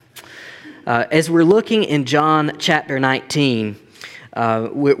As we're looking in John chapter 19,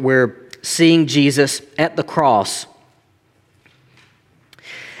 we're seeing Jesus at the cross.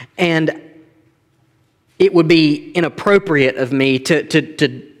 And it would be inappropriate of me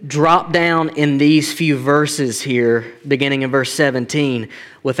to drop down in these few verses here, beginning in verse 17,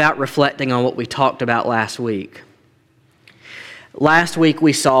 without reflecting on what we talked about last week. Last week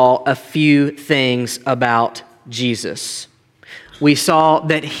we saw a few things about Jesus. We saw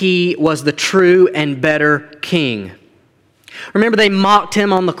that he was the true and better king. Remember, they mocked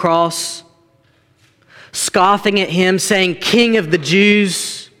him on the cross, scoffing at him, saying, "King of the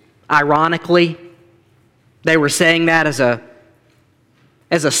Jews." Ironically, they were saying that as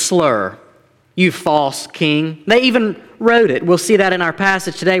a slur. "You false king." They even wrote it. We'll see that in our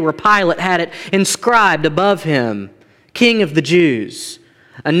passage today where Pilate had it inscribed above him, "King of the Jews."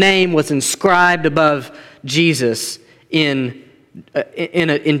 A name was inscribed above Jesus in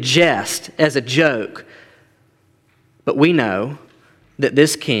jest, as a joke. But we know that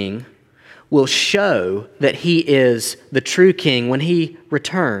this king will show that he is the true king when he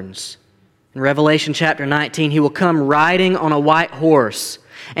returns. In Revelation chapter 19, he will come riding on a white horse,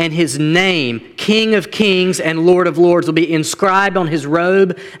 and his name, King of Kings and Lord of Lords, will be inscribed on his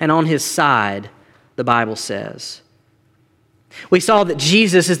robe and on his side, the Bible says. We saw that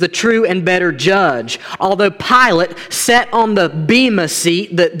Jesus is the true and better judge. Although Pilate sat on the bema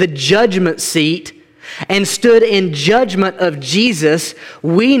seat, the judgment seat, and stood in judgment of Jesus,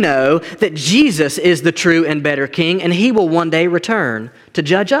 we know that Jesus is the true and better king, and he will one day return to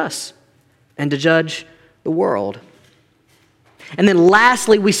judge us and to judge the world. And then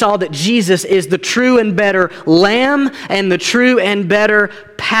lastly, we saw that Jesus is the true and better lamb and the true and better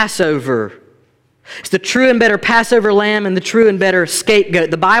Passover. It's the true and better Passover lamb and the true and better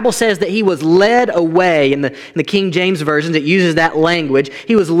scapegoat. The Bible says that he was led away. In the King James Version, it uses that language.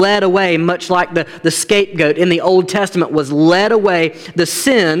 He was led away, much like the scapegoat in the Old Testament was led away. The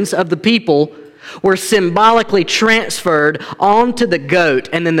sins of the people were symbolically transferred onto the goat,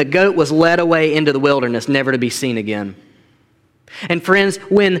 and then the goat was led away into the wilderness, never to be seen again. And friends,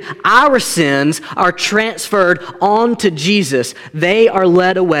 when our sins are transferred onto Jesus, they are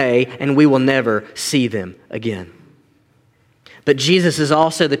led away and we will never see them again. But Jesus is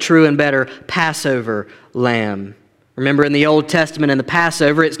also the true and better Passover lamb. Remember, in the Old Testament and the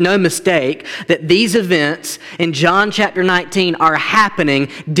Passover, it's no mistake that these events in John chapter 19 are happening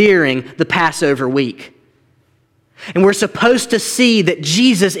during the Passover week. And we're supposed to see that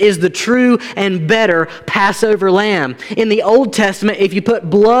Jesus is the true and better Passover lamb. In the Old Testament, if you put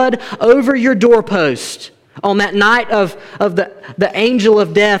blood over your doorpost on that night of the angel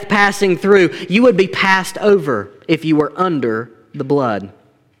of death passing through, you would be passed over if you were under the blood.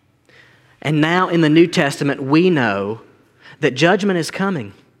 And now in the New Testament, we know that judgment is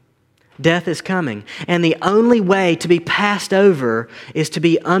coming. Death is coming. And the only way to be passed over is to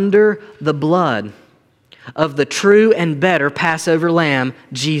be under the blood of the true and better Passover lamb,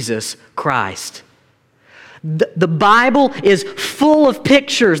 Jesus Christ. The Bible is full of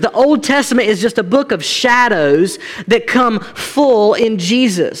pictures. The Old Testament is just a book of shadows that come full in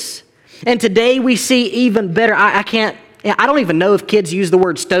Jesus. And today we see even better. I don't even know if kids use the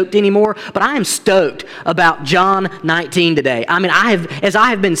word stoked anymore, but I am stoked about John 19 today. I mean, as I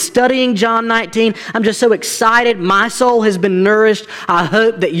have been studying John 19, I'm just so excited. My soul has been nourished. I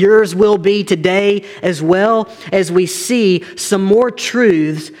hope that yours will be today as well, as we see some more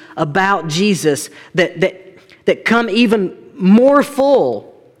truths about Jesus that come even more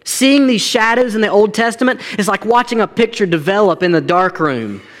full. Seeing these shadows in the Old Testament is like watching a picture develop in the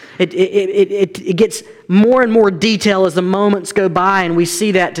darkroom. It gets more and more detail as the moments go by, and we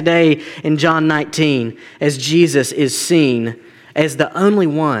see that today in John 19 as Jesus is seen as the only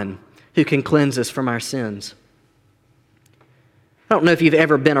one who can cleanse us from our sins. I don't know if you've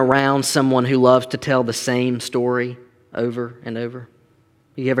ever been around someone who loves to tell the same story over and over.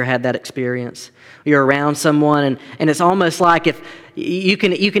 You ever had that experience? You're around someone and it's almost like if you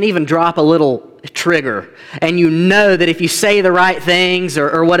can even drop a little trigger, and you know that if you say the right things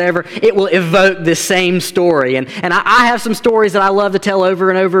or whatever, it will evoke this same story. And I have some stories that I love to tell over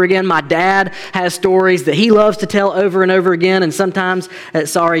and over again. My dad has stories that he loves to tell over and over again, and sometimes,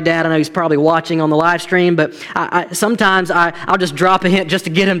 sorry Dad, I know he's probably watching on the live stream, but sometimes I'll just drop a hint just to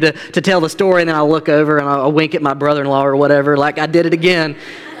get him to tell the story, and then I'll look over and I'll wink at my brother-in-law or whatever, like I did it again.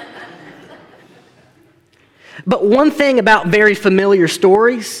 But one thing about very familiar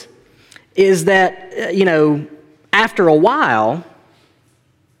stories is that, after a while,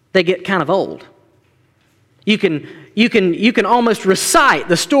 they get kind of old. You can almost recite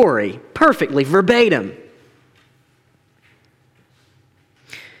the story perfectly, verbatim.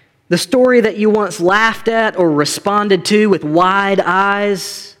 The story that you once laughed at or responded to with wide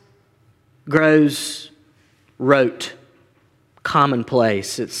eyes grows rote,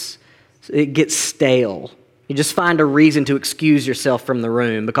 commonplace. It gets stale. You just find a reason to excuse yourself from the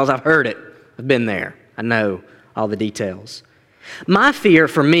room because I've heard it. I've been there. I know all the details. My fear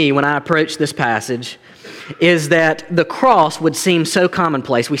for me when I approach this passage is that the cross would seem so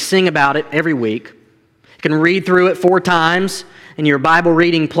commonplace. We sing about it every week. You can read through it 4 times in your Bible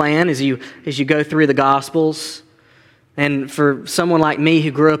reading plan as you go through the Gospels. And for someone like me who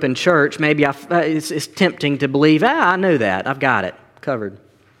grew up in church, maybe it's tempting to believe, I know that. I've got it covered.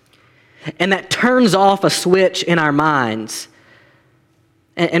 And that turns off a switch in our minds.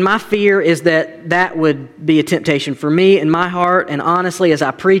 And my fear is that would be a temptation for me in my heart. And honestly, as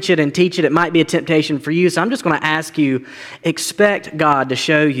I preach it and teach it, it might be a temptation for you. So I'm just going to ask you, expect God to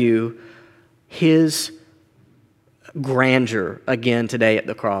show you His grandeur again today at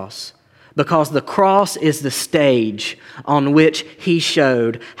the cross. Because the cross is the stage on which He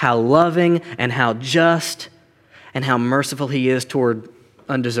showed how loving and how just and how merciful He is toward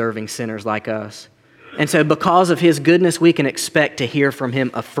undeserving sinners like us. And so because of His goodness, we can expect to hear from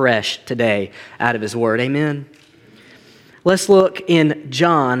Him afresh today out of His Word. Amen? Let's look in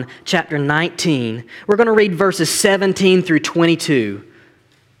John chapter 19. We're going to read verses 17 through 22.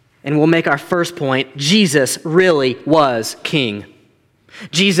 And we'll make our first point. Jesus really was king.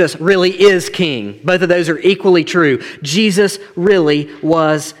 Jesus really is king. Both of those are equally true. Jesus really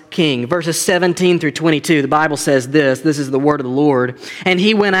was king. Verses 17 through 22, the Bible says this. This is the word of the Lord. And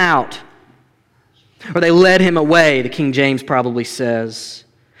He went out, or they led Him away, the King James probably says,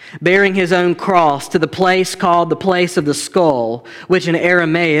 bearing His own cross to the place called the place of the skull, which in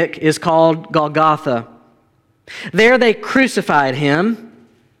Aramaic is called Golgotha. There they crucified Him,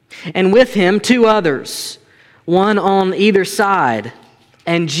 and with Him 2 others, one on either side,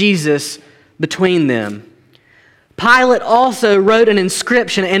 and Jesus between them. Pilate also wrote an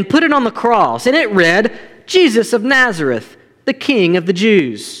inscription and put it on the cross, and it read, Jesus of Nazareth, the King of the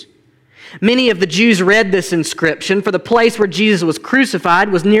Jews. Many of the Jews read this inscription, for the place where Jesus was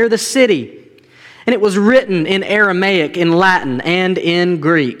crucified was near the city, and it was written in Aramaic, in Latin, and in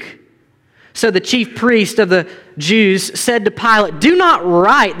Greek. So the chief priest of the Jews said to Pilate, do not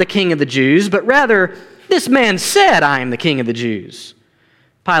write the King of the Jews, but rather, this man said, I am the King of the Jews.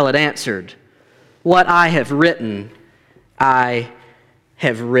 Pilate answered, what I have written, I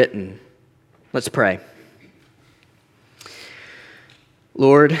have written. Let's pray.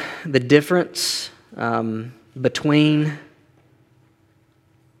 Lord, the difference between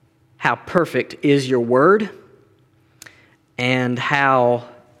how perfect is your word and how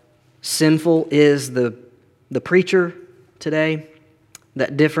sinful is the preacher today,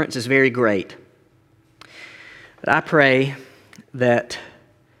 that difference is very great. But I pray that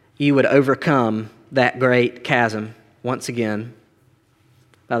you would overcome that great chasm once again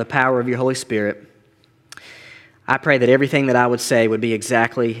by the power of your Holy Spirit. I pray that everything that I would say would be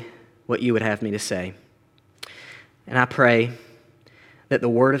exactly what you would have me to say. And I pray that the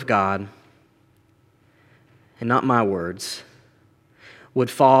Word of God, and not my words, would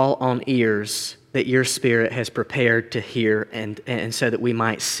fall on ears that your Spirit has prepared to hear, and so that we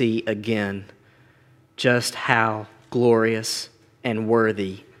might see again just how glorious and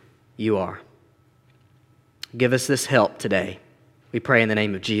worthy you are. Give us this help today. We pray in the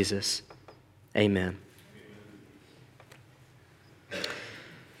name of Jesus. Amen.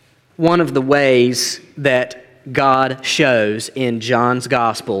 One of the ways that God shows in John's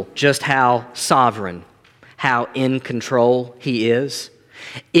gospel just how sovereign, how in control He is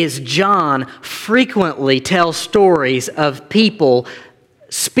John frequently tells stories of people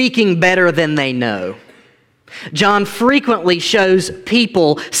speaking better than they know. John frequently shows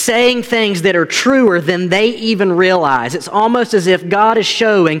people saying things that are truer than they even realize. It's almost as if God is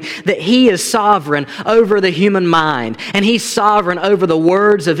showing that He is sovereign over the human mind, and He's sovereign over the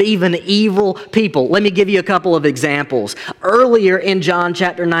words of even evil people. Let me give you a couple of examples. Earlier in John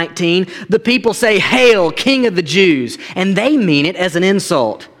chapter 19, the people say, "Hail, King of the Jews," and they mean it as an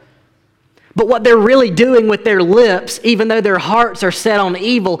insult. But what they're really doing with their lips, even though their hearts are set on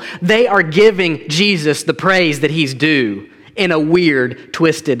evil, they are giving Jesus the praise that He's due in a weird,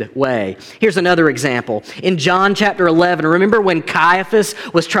 twisted way. Here's another example. In John chapter 11, remember when Caiaphas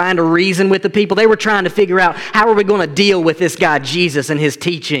was trying to reason with the people? They were trying to figure out, how are we going to deal with this guy Jesus and his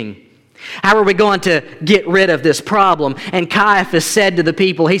teaching? How are we going to get rid of this problem? And Caiaphas said to the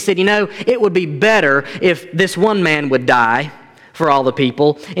people, he said, it would be better if this one man would die for all the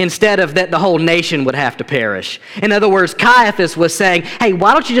people, instead of that the whole nation would have to perish. In other words, Caiaphas was saying, hey,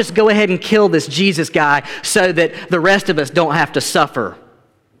 why don't you just go ahead and kill this Jesus guy so that the rest of us don't have to suffer?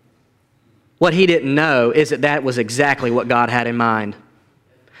 What he didn't know is that that was exactly what God had in mind.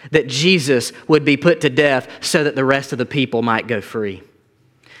 That Jesus would be put to death so that the rest of the people might go free.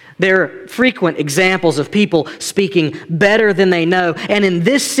 There are frequent examples of people speaking better than they know. And in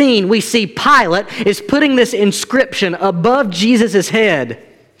this scene, we see Pilate is putting this inscription above Jesus' head,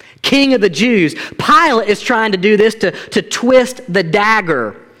 King of the Jews. Pilate is trying to do this to twist the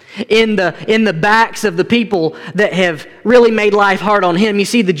dagger in the backs of the people that have really made life hard on him. You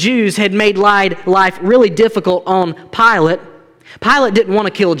see, the Jews had made life really difficult on Pilate. Pilate didn't want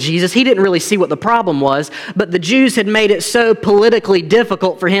to kill Jesus. He didn't really see what the problem was, but the Jews had made it so politically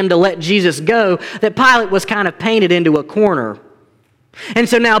difficult for him to let Jesus go that Pilate was kind of painted into a corner. And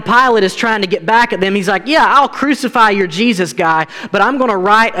so now Pilate is trying to get back at them. He's like, yeah, I'll crucify your Jesus guy, but I'm going to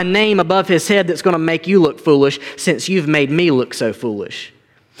write a name above his head that's going to make you look foolish since you've made me look so foolish.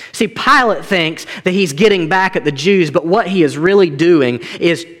 See, Pilate thinks that he's getting back at the Jews, but what he is really doing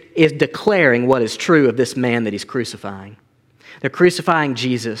is declaring what is true of this man that he's crucifying. They're crucifying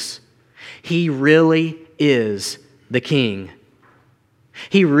Jesus. He really is the King.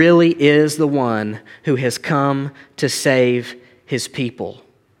 He really is the one who has come to save his people.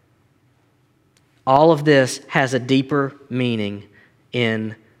 All of this has a deeper meaning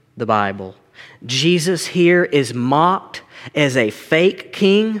in the Bible. Jesus here is mocked as a fake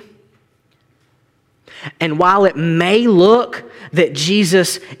king. And while it may look that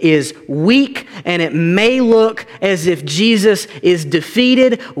Jesus is weak and it may look as if Jesus is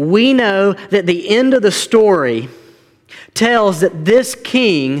defeated, we know that the end of the story tells that this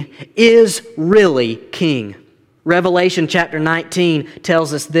king is really king. Revelation chapter 19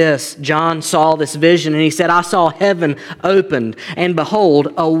 tells us this. John saw this vision and he said, I saw heaven opened, and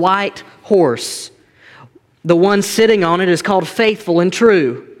behold, a white horse. The one sitting on it is called Faithful and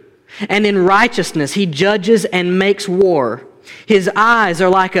True. And in righteousness he judges and makes war. His eyes are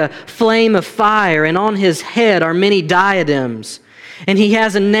like a flame of fire, and on his head are many diadems. And he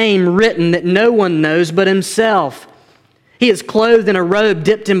has a name written that no one knows but himself. He is clothed in a robe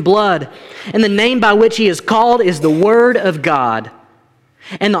dipped in blood, and the name by which he is called is the Word of God.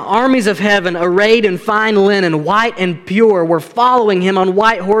 And the armies of heaven, arrayed in fine linen, white and pure, were following him on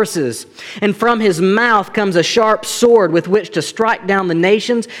white horses. And from his mouth comes a sharp sword with which to strike down the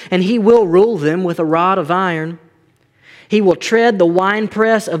nations, and he will rule them with a rod of iron. He will tread the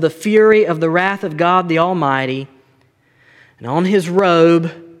winepress of the fury of the wrath of God the Almighty. And on his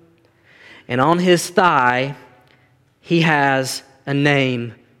robe and on his thigh, he has a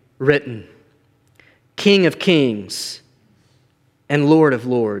name written: King of Kings and Lord of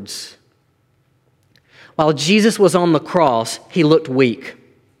Lords. While Jesus was on the cross, he looked weak.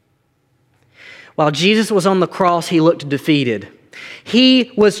 While Jesus was on the cross, he looked defeated.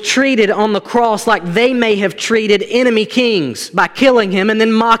 He was treated on the cross like they may have treated enemy kings by killing him and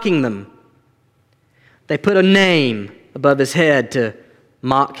then mocking them. They put a name above his head to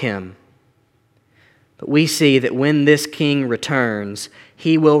mock him. But we see that when this king returns,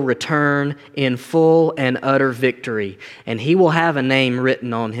 he will return in full and utter victory, and he will have a name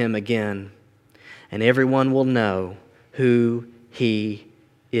written on him again, and everyone will know who he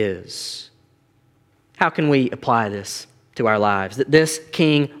is. How can we apply this to our lives? That this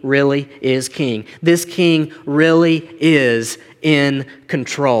king really is king. This king really is in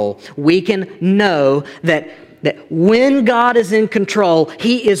control. We can know that when God is in control,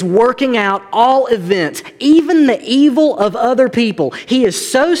 he is working out all events, even the evil of other people. He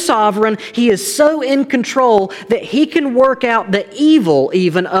is so sovereign, he is so in control that he can work out the evil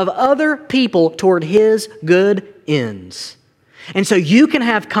even of other people toward his good ends. And so you can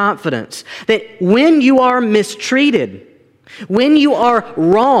have confidence that when you are mistreated, when you are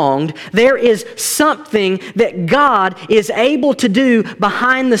wronged, there is something that God is able to do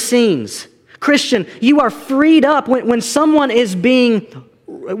behind the scenes. Christian, you are freed up when someone is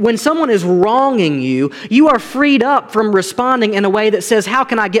wronging you, you are freed up from responding in a way that says, how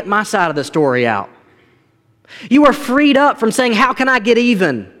can I get my side of the story out? You are freed up from saying, how can I get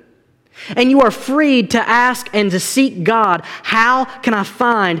even? And you are freed to ask and to seek God, how can I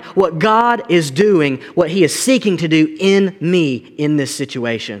find what God is doing, what he is seeking to do in me in this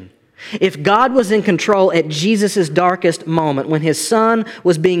situation? If God was in control at Jesus' darkest moment, when his son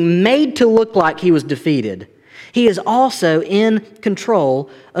was being made to look like he was defeated, he is also in control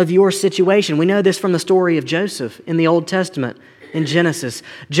of your situation. We know this from the story of Joseph in the Old Testament, in Genesis.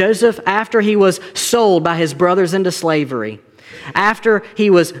 Joseph, after he was sold by his brothers into slavery, after he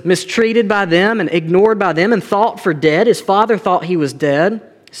was mistreated by them and ignored by them and thought for dead, his father thought he was dead.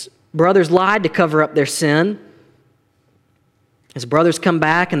 His brothers lied to cover up their sin. His brothers come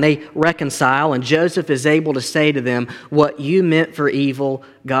back and they reconcile, and Joseph is able to say to them, "What you meant for evil,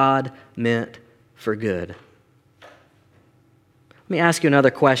 God meant for good." Let me ask you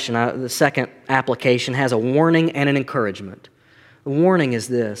another question. The second application has a warning and an encouragement. The warning is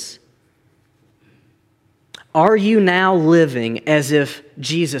this: are you now living as if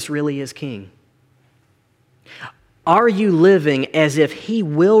Jesus really is king? Are you living as if he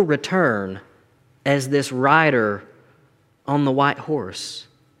will return as this rider on the white horse?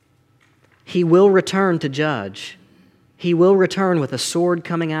 He will return to judge. He will return with a sword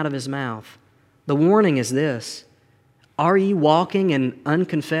coming out of his mouth. The warning is this: are you walking in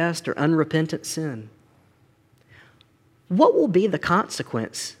unconfessed or unrepentant sin? What will be the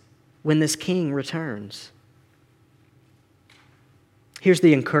consequence when this king returns? Here's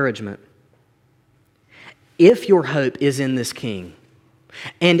the encouragement. If your hope is in this king,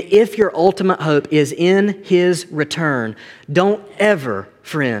 and if your ultimate hope is in his return, don't ever,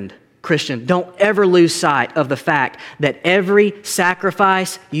 friend, Christian, don't ever lose sight of the fact that every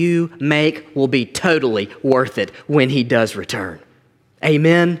sacrifice you make will be totally worth it when he does return.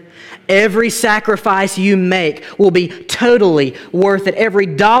 Amen? Every sacrifice you make will be totally worth it. Every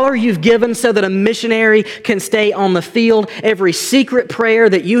dollar you've given so that a missionary can stay on the field, every secret prayer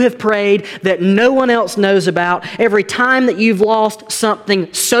that you have prayed that no one else knows about, every time that you've lost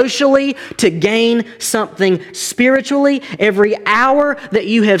something socially to gain something spiritually, every hour that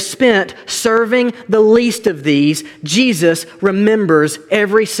you have spent serving the least of these, Jesus remembers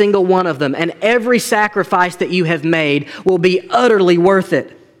every single one of them, and every sacrifice that you have made will be utterly worth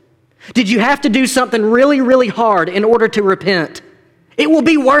it. Did you have to do something really, really hard in order to repent? It will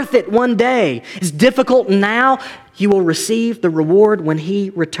be worth it one day. It's difficult now. You will receive the reward when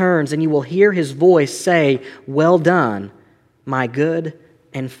he returns, and you will hear his voice say, "Well done, my good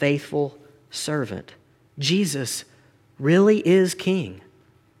and faithful servant." Jesus really is king.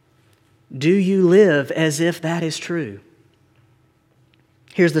 Do you live as if that is true?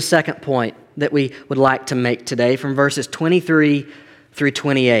 Here's the second point that we would like to make today from verses 23 through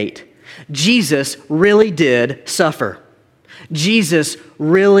 28. Jesus really did suffer. Jesus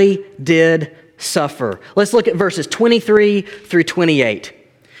really did suffer. Let's look at verses 23 through 28.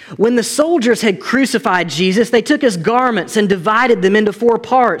 When the soldiers had crucified Jesus, they took his garments and divided them into 4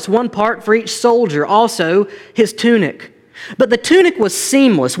 parts, 1 part for each soldier, also his tunic. But the tunic was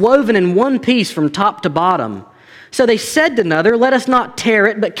seamless, woven in one piece from top to bottom. So they said to another, "Let us not tear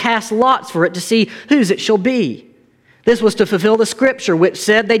it, but cast lots for it to see whose it shall be." This was to fulfill the scripture which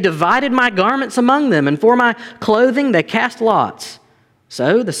said, "They divided my garments among them, and for my clothing they cast lots."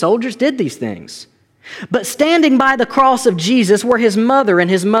 So the soldiers did these things. But standing by the cross of Jesus were his mother and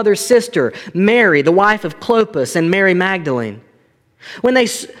his mother's sister, Mary, the wife of Clopas, and Mary Magdalene.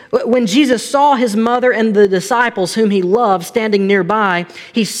 When Jesus saw his mother and the disciples whom he loved standing nearby,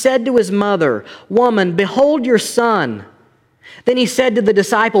 he said to his mother, "Woman, behold your son." Then he said to the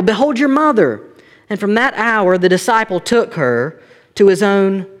disciple, "Behold your mother." And from that hour, the disciple took her to his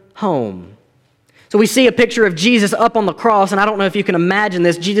own home. So we see a picture of Jesus up on the cross, and I don't know if you can imagine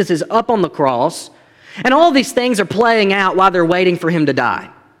this. Jesus is up on the cross, and all these things are playing out while they're waiting for him to die.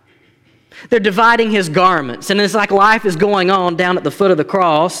 They're dividing his garments, and it's like life is going on down at the foot of the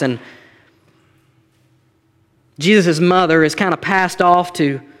cross, and Jesus' mother is kind of passed off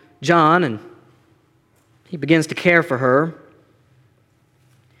to John, and he begins to care for her.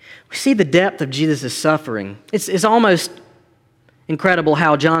 We see the depth of Jesus' suffering. It's almost incredible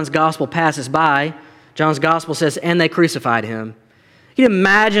how John's gospel passes by. John's gospel says, "And they crucified him." Can you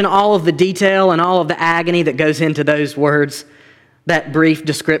imagine all of the detail and all of the agony that goes into those words, that brief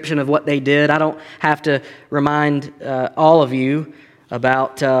description of what they did? I don't have to remind all of you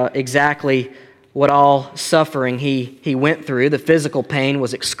about exactly what all suffering he went through. The physical pain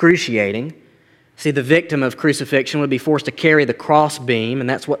was excruciating. See, the victim of crucifixion would be forced to carry the cross beam, and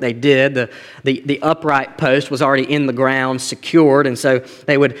that's what they did. The upright post was already in the ground, secured, and so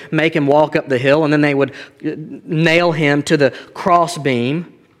they would make him walk up the hill, and then they would nail him to the cross beam,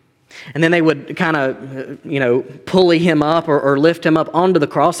 and then they would kind of, pulley him up or lift him up onto the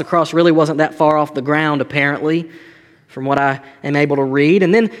cross. The cross really wasn't that far off the ground, apparently, from what I am able to read.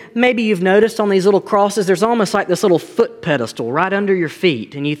 And then maybe you've noticed on these little crosses, there's almost like this little foot pedestal right under your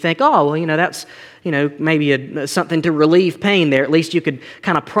feet. And you think, oh, well, that's, maybe something to relieve pain there. At least you could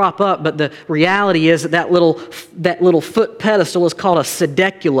kind of prop up. But the reality is that little foot pedestal is called a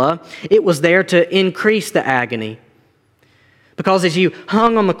sedecula. It was there to increase the agony. Because as you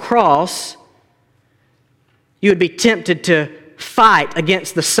hung on the cross, you would be tempted to fight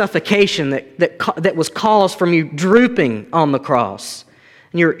against the suffocation that was caused from you drooping on the cross.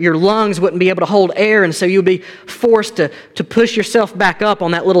 And your lungs wouldn't be able to hold air, and so you'd be forced to push yourself back up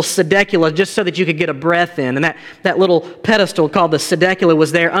on that little sedecula just so that you could get a breath in. And that little pedestal called the sedecula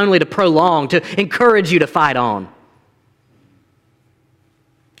was there only to prolong, to encourage you to fight on.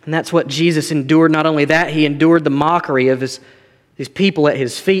 And that's what Jesus endured. Not only that, he endured the mockery of these people at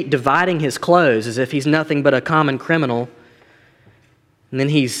his feet, dividing his clothes as if he's nothing but a common criminal. And then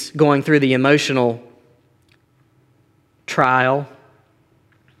he's going through the emotional trial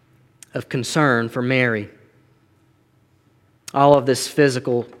of concern for Mary. All of this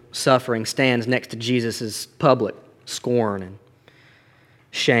physical suffering stands next to Jesus' public scorn and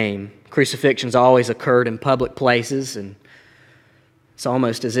shame. Crucifixions always occurred in public places, and it's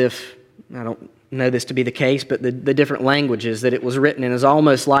almost as if, I don't know this to be the case, but the different languages that it was written in is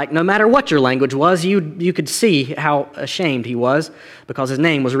almost like no matter what your language was, you could see how ashamed he was because his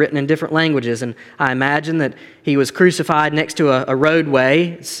name was written in different languages. And I imagine that he was crucified next to a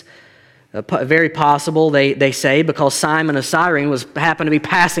roadway. It's very possible, they say, because Simon of Cyrene happened to be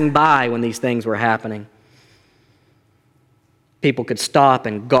passing by when these things were happening. People could stop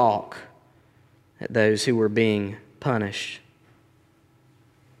and gawk at those who were being punished.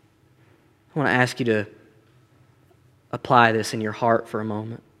 I want to ask you to apply this in your heart for a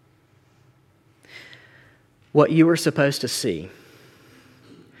moment. What you are supposed to see,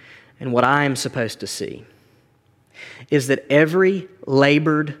 and what I am supposed to see, is that every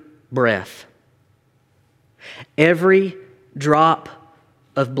labored breath, every drop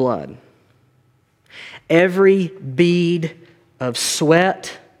of blood, every bead of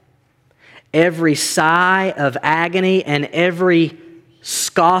sweat, every sigh of agony, and every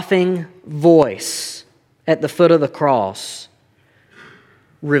scoffing voice at the foot of the cross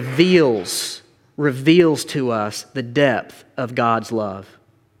reveals to us the depth of God's love.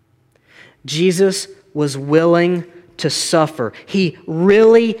 Jesus was willing to suffer. He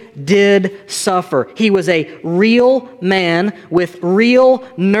really did suffer. He was a real man with real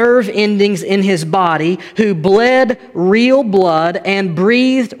nerve endings in his body who bled real blood and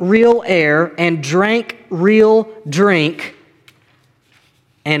breathed real air and drank real drink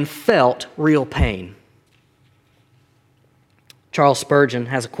and felt real pain. Charles Spurgeon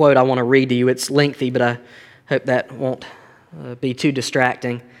has a quote I want to read to you. It's lengthy, but I hope that won't be too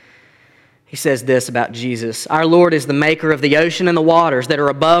distracting. He says this about Jesus: "Our Lord is the maker of the ocean and the waters that are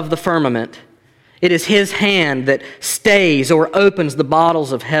above the firmament. It is His hand that stays or opens the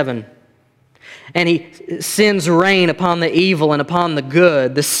bottles of heaven. And He sends rain upon the evil and upon the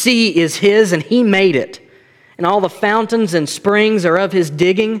good. The sea is His and He made it. And all the fountains and springs are of His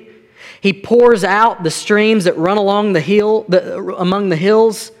digging. He pours out the streams that run along among the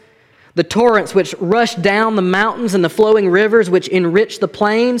hills, the torrents which rush down the mountains and the flowing rivers which enrich the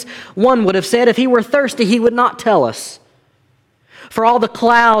plains. One would have said if He were thirsty, He would not tell us. For all the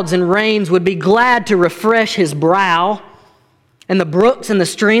clouds and rains would be glad to refresh His brow, and the brooks and the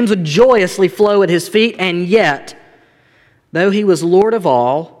streams would joyously flow at His feet. And yet, though He was Lord of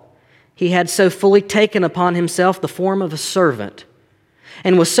all, He had so fully taken upon Himself the form of a servant,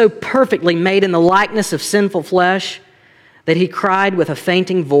 and was so perfectly made in the likeness of sinful flesh, that He cried with a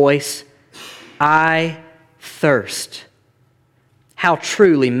fainting voice, 'I thirst.' How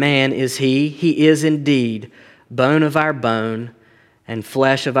truly man is He! He is indeed bone of our bone and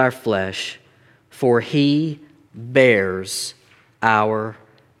flesh of our flesh, for He bears our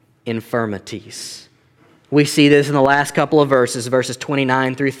infirmities." We see this in the last couple of verses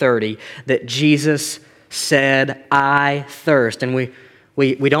 29 through 30, that Jesus said, "I thirst." And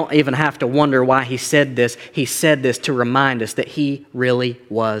we don't even have to wonder why He said this. He said this to remind us that He really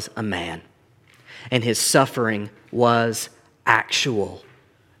was a man. And His suffering was actual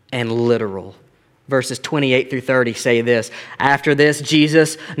and literal. Verses 28 through 30 say this: "After this,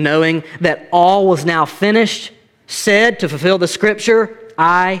 Jesus, knowing that all was now finished, said to fulfill the scripture,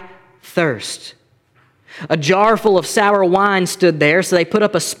 'I thirst.' A jar full of sour wine stood there, so they put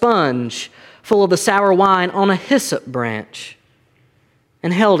up a sponge full of the sour wine on a hyssop branch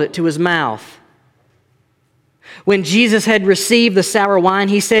and held it to His mouth. When Jesus had received the sour wine,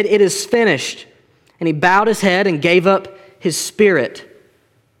 He said, 'It is finished.' And He bowed His head and gave up His spirit."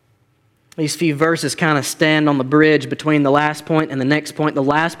 These few verses kind of stand on the bridge between the last point and the next point. The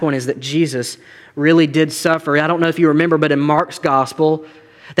last point is that Jesus really did suffer. I don't know if you remember, but in Mark's gospel,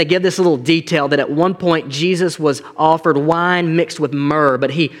 they give this little detail that at one point Jesus was offered wine mixed with myrrh,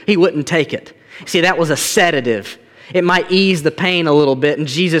 but he wouldn't take it. See, that was a sedative. It might ease the pain a little bit, and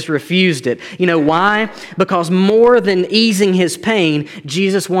Jesus refused it. You know why? Because more than easing His pain,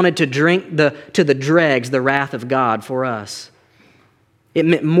 Jesus wanted to drink to the dregs the wrath of God for us. It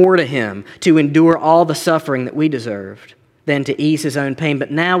meant more to Him to endure all the suffering that we deserved than to ease his own pain.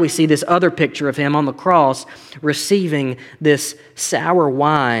 But now we see this other picture of him on the cross receiving this sour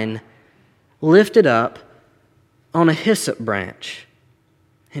wine lifted up on a hyssop branch.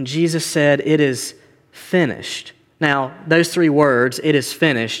 And Jesus said, "It is finished." Now, those three words, "it is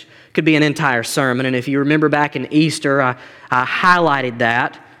finished," could be an entire sermon. And if you remember back in Easter, I highlighted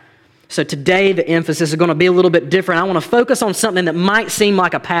that. So today the emphasis is going to be a little bit different. I want to focus on something that might seem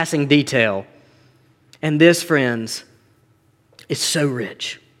like a passing detail. And this, friends, is so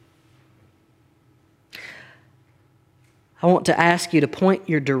rich. I want to ask you to point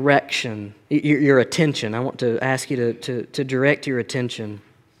your direction, your attention. I want to ask you to direct your attention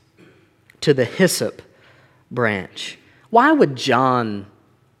to the hyssop branch. Why would John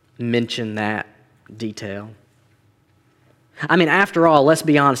mention that detail? I mean, after all, let's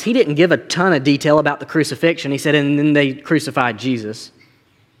be honest, he didn't give a ton of detail about the crucifixion. He said, and then they crucified Jesus.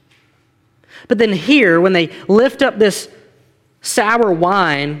 But then here, when they lift up this sour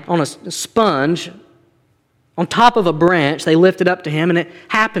wine on a sponge on top of a branch, they lift it up to him, and it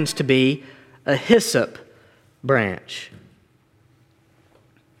happens to be a hyssop branch.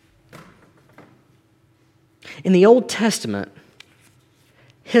 In the Old Testament,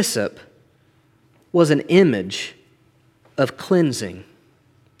 hyssop was an image of cleansing.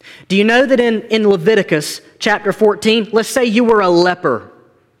 Do you know that in Leviticus chapter 14, let's say you were a leper.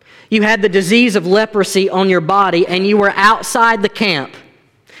 You had the disease of leprosy on your body, and you were outside the camp.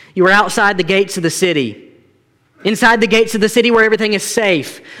 You were outside the gates of the city. Inside the gates of the city where everything is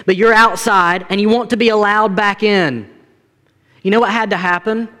safe. But you're outside, and you want to be allowed back in. You know what had to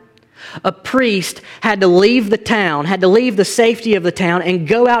happen? A priest had to leave the town, had to leave the safety of the town, and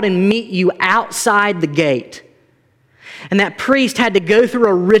go out and meet you outside the gate. And that priest had to go through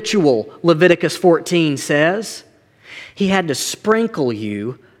a ritual, Leviticus 14 says. He had to sprinkle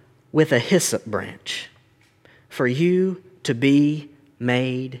you with a hyssop branch for you to be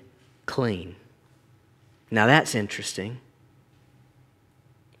made clean. Now that's interesting,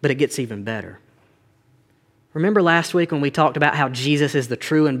 but it gets even better. Remember last week when we talked about how Jesus is the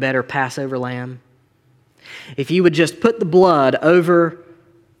true and better Passover lamb? If you would just put the blood over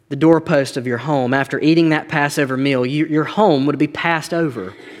the doorpost of your home after eating that Passover meal, your home would be passed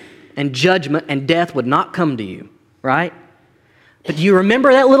over, and judgment and death would not come to you, right? But do you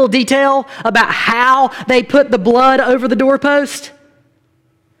remember that little detail about how they put the blood over the doorpost?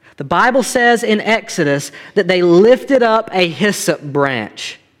 The Bible says in Exodus that they lifted up a hyssop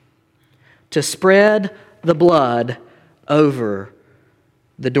branch to spread the blood over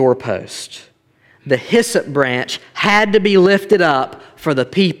the doorpost. The hyssop branch had to be lifted up for the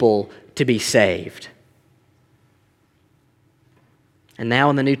people to be saved. And now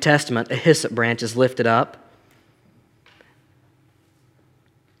in the New Testament, a hyssop branch is lifted up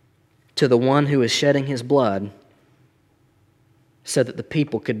to the one who is shedding his blood so that the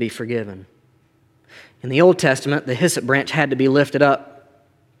people could be forgiven. In the Old Testament, the hyssop branch had to be lifted up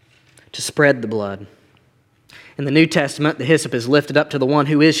to spread the blood. In the New Testament, the hyssop is lifted up to the one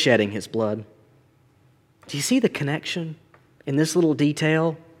who is shedding his blood. Do you see the connection in this little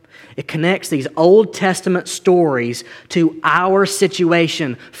detail? It connects these Old Testament stories to our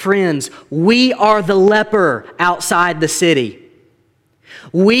situation. Friends, we are the leper outside the city.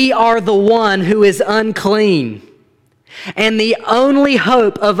 We are the one who is unclean. And the only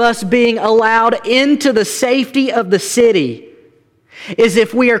hope of us being allowed into the safety of the city is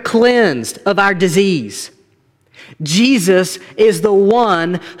if we are cleansed of our disease. Jesus is the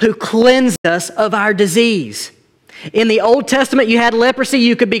one who cleansed us of our disease. In the Old Testament, you had leprosy.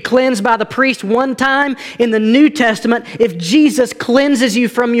 You could be cleansed by the priest one time. In the New Testament, if Jesus cleanses you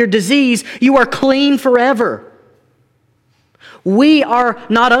from your disease, you are clean forever. We are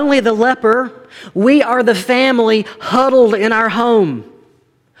not only the leper, we are the family huddled in our home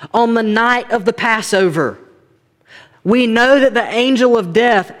on the night of the Passover. We know that the angel of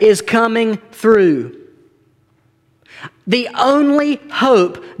death is coming through. The only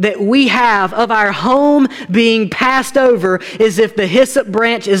hope that we have of our home being passed over is if the hyssop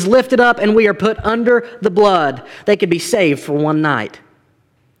branch is lifted up and we are put under the blood. They could be saved for one night.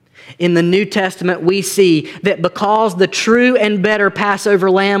 In the New Testament, we see that because the true and better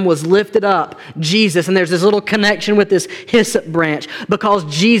Passover lamb was lifted up, Jesus, and there's this little connection with this hyssop branch, because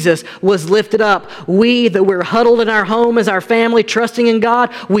Jesus was lifted up, we that we're huddled in our home as our family, trusting in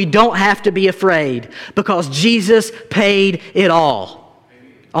God, we don't have to be afraid because Jesus paid it all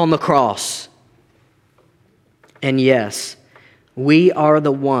on the cross. And yes, we are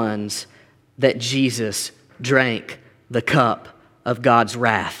the ones that Jesus drank the cup of God's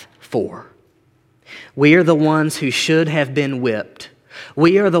wrath for. We are the ones who should have been whipped.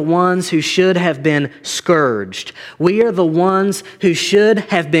 We are the ones who should have been scourged. We are the ones who should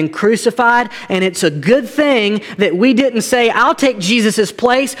have been crucified, and it's a good thing that we didn't say, I'll take Jesus'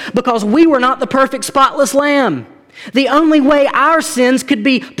 place, because we were not the perfect spotless lamb. The only way our sins could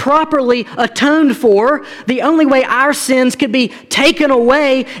be properly atoned for, the only way our sins could be taken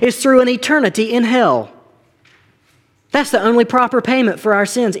away is through an eternity in hell. That's the only proper payment for our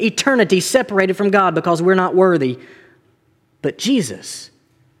sins, eternity separated from God because we're not worthy. But Jesus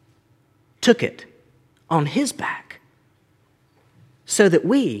took it on his back so that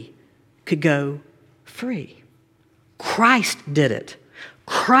we could go free. Christ did it.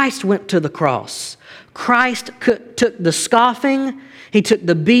 Christ went to the cross. Christ took the scoffing, he took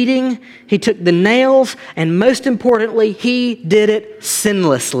the beating, he took the nails, and most importantly, he did it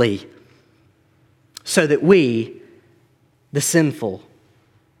sinlessly so that we, the sinful,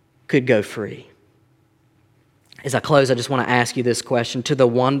 could go free. As I close, I just want to ask you this question. To the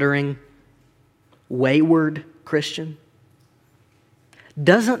wandering, wayward Christian,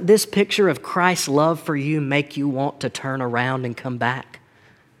 doesn't this picture of Christ's love for you make you want to turn around and come back?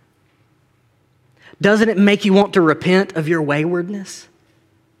 Doesn't it make you want to repent of your waywardness?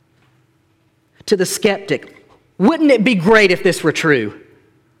 To the skeptic, wouldn't it be great if this were true?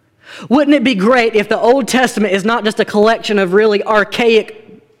 Wouldn't it be great if the Old Testament is not just a collection of really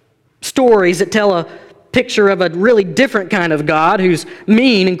archaic stories that tell a picture of a really different kind of God who's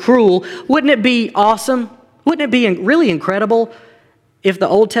mean and cruel? Wouldn't it be awesome? Wouldn't it be really incredible if the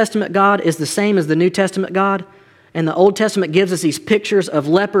Old Testament God is the same as the New Testament God? And the Old Testament gives us these pictures of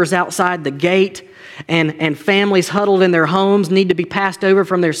lepers outside the gate and families huddled in their homes need to be passed over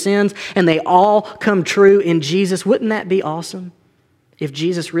from their sins, and they all come true in Jesus. Wouldn't that be awesome if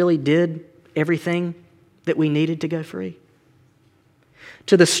Jesus really did everything that we needed to go free?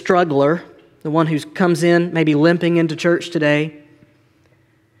 To the struggler, the one who comes in maybe limping into church today,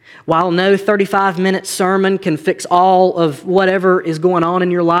 while no 35-minute sermon can fix all of whatever is going on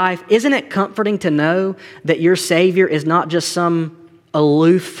in your life, isn't it comforting to know that your Savior is not just some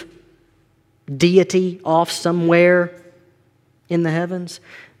aloof deity off somewhere in the heavens,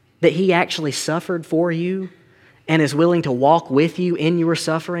 that he actually suffered for you and is willing to walk with you in your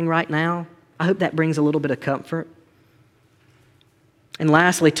suffering right now? I hope that brings a little bit of comfort. And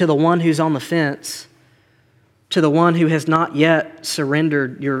lastly, to the one who's on the fence, to the one who has not yet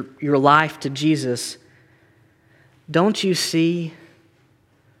surrendered your life to Jesus, don't you see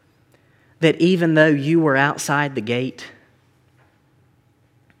that even though you were outside the gate,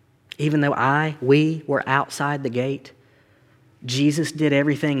 even though we were outside the gate, Jesus did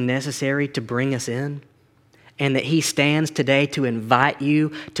everything necessary to bring us in, and that he stands today to invite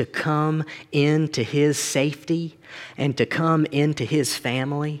you to come into his safety and to come into his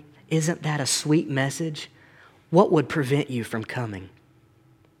family? Isn't that a sweet message? What would prevent you from coming?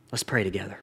 Let's pray together.